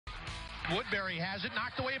Woodbury has it,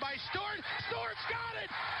 knocked away by Stewart. Stewart's got it.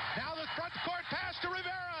 Now the front court pass to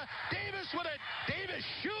Rivera. Davis with it. Davis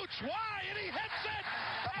shoots. Why? And he hits it.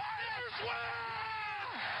 The Miners win!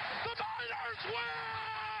 The Miners win!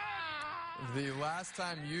 The last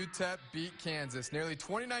time UTEP beat Kansas, nearly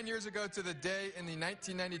 29 years ago to the day in the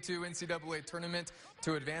 1992 NCAA tournament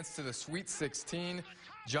to advance to the Sweet 16.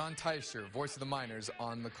 John Teicher, voice of the Miners,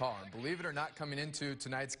 on the call. And believe it or not, coming into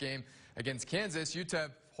tonight's game against Kansas, UTEP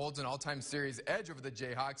holds an all-time series edge over the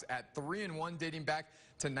Jayhawks at 3-1 dating back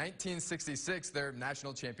to 1966, their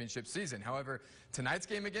national championship season. However, tonight's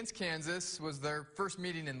game against Kansas was their first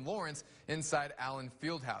meeting in Lawrence inside Allen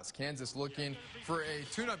Fieldhouse. Kansas looking for a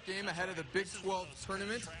tune-up game ahead of the Big 12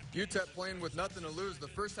 tournament. UTEP playing with nothing to lose. The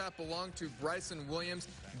first half belonged to Bryson Williams.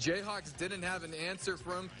 Jayhawks didn't have an answer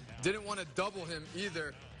for him, didn't want to double him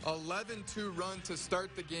either. 11-2 run to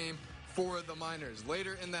start the game for the Miners.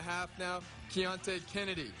 Later in the half now, Keontae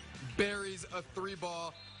Kennedy buries a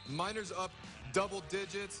three-ball. Miners up double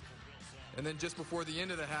digits. And then just before the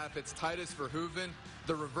end of the half, it's Titus Verhoeven,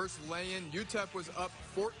 the reverse lay-in. UTEP was up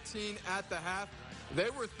 14 at the half. They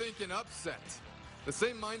were thinking upset. The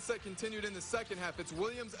same mindset continued in the second half. It's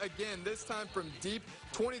Williams again, this time from deep.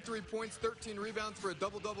 23 points, 13 rebounds for a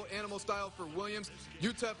double-double animal style for Williams.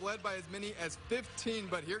 UTEP led by as many as 15,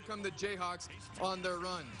 but here come the Jayhawks on their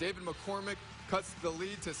run. David McCormick cuts the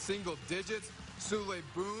lead to single digits. Sule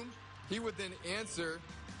Boom, he would then answer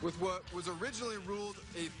with what was originally ruled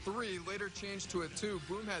a 3, later changed to a 2.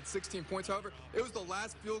 Boom had 16 points. However, it was the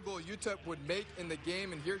last field goal UTEP would make in the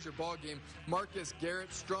game, and here's your ball game. Marcus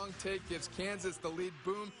Garrett, strong take, gives Kansas the lead.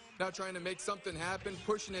 Boom now trying to make something happen,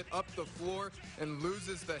 pushing it up the floor, and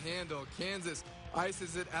loses the handle. Kansas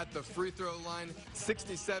ices it at the free throw line.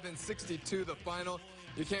 67-62 the final.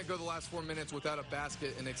 You can't go the last 4 minutes without a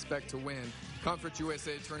basket and expect to win. Conference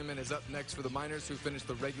USA tournament is up next for the Miners, who finished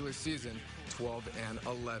the regular season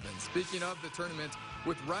 12-11. Speaking of the tournament,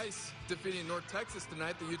 with Rice defeating North Texas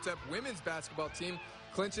tonight, the UTEP women's basketball team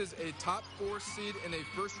clinches a top 4 seed in a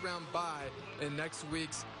first-round bye in next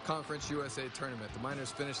week's Conference USA tournament. The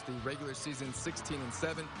Miners finished the regular season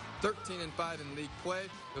 16-7, 13-5 in league play.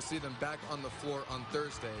 You'll see them back on the floor on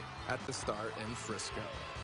Thursday at the Star in Frisco.